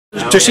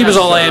Toshiba's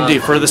all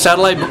AMD. For the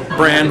satellite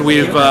brand,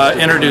 we've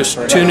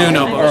introduced two new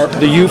notebooks.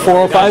 The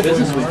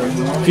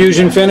U405,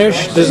 Fusion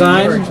Finish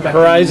design,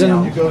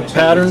 Horizon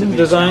pattern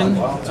design,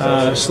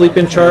 sleep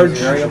in charge,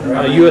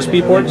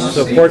 USB ports,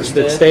 so ports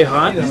that stay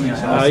hot.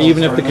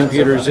 Even if the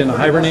computer's in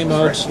hibernate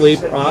mode,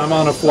 sleep, I'm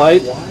on a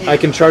flight, I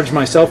can charge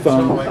my cell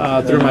phone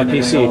through my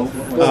PC.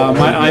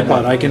 My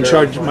iPod, I can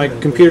charge, my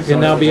computer can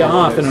now be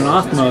off in an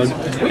off mode,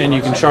 and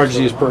you can charge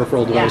these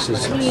peripheral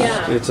devices.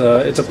 It's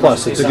a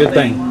plus, it's a good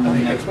thing.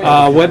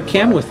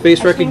 Webcam with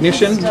face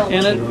recognition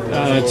in it,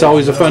 it's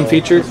always a fun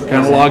feature.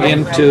 Kind of log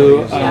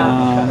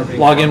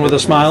in with a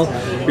smile.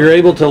 You're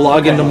able to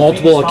log into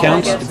multiple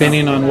accounts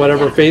depending on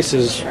whatever face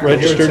is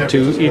registered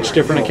to each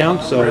different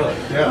account. So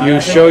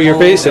you show your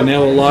face and it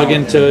will log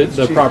into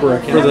the proper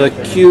account. For the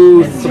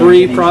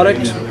Q3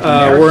 product,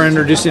 we're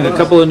introducing a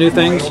couple of new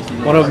things.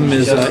 One of them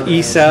is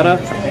eSATA,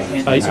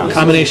 a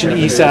combination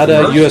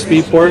eSATA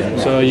USB port.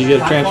 So you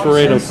get a transfer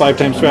rate of 5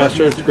 times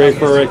faster. It's great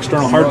for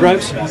external hard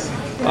drives.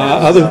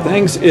 Other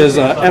things is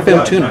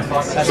FM tuner,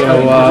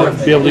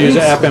 so be able to use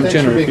an FM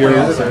tuner. If your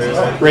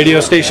radio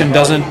station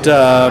doesn't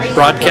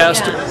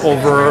broadcast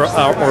over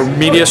or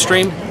media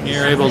stream,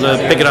 you're able to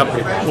pick it up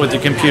with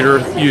your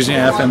computer using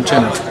an FM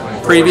tuner.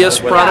 Previous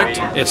product,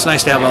 it's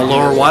nice to have a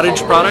lower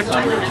wattage product,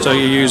 so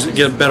you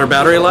get better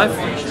battery life,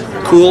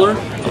 cooler,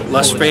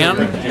 less fan.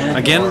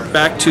 Again,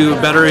 back to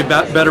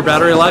better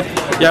battery life,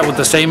 yet with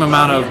the same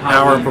amount of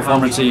power and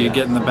performance that you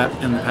get in the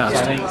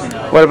past.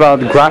 What about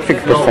graphic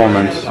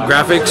performance?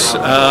 Graphics,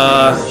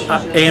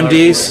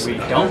 AMD's,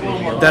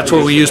 that's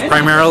what we use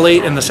primarily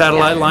in the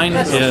satellite line,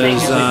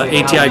 is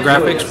ATI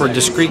graphics for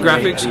discrete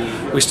graphics.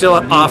 We still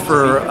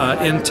offer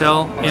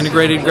Intel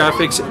integrated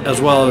graphics as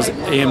well as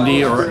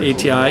AMD or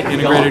ATI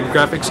integrated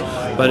graphics,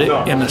 but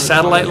in the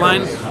satellite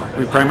line,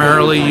 we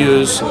primarily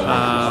use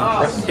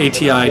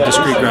ATI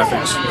discrete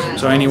graphics.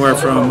 So anywhere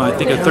from, I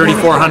think, a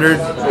 3400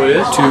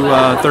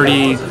 to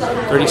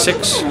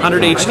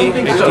 3600 HD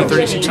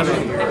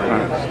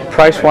 3600.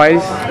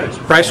 Price-wise?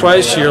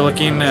 Price-wise, you're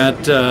looking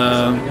at,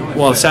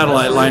 well, the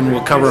satellite line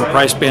will cover a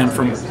price band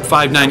from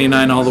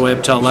 $599 all the way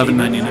up to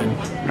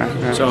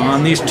 $1199. So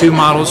on these two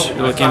models,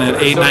 you're looking at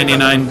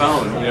 $899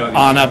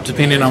 on up,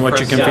 depending on what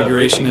your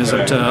configuration is,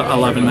 up to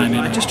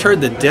 $1199. I just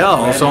heard that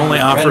Dell's only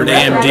offered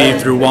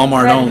AMD through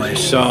Walmart only,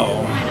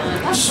 so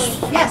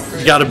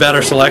you got a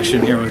better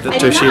selection here with the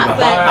Toshiba.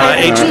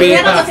 HP,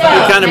 you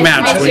kind of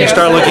matched. When you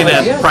start looking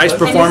at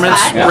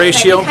price-performance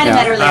ratio,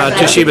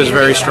 Toshiba is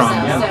very strong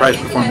in the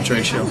price-performance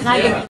ratio.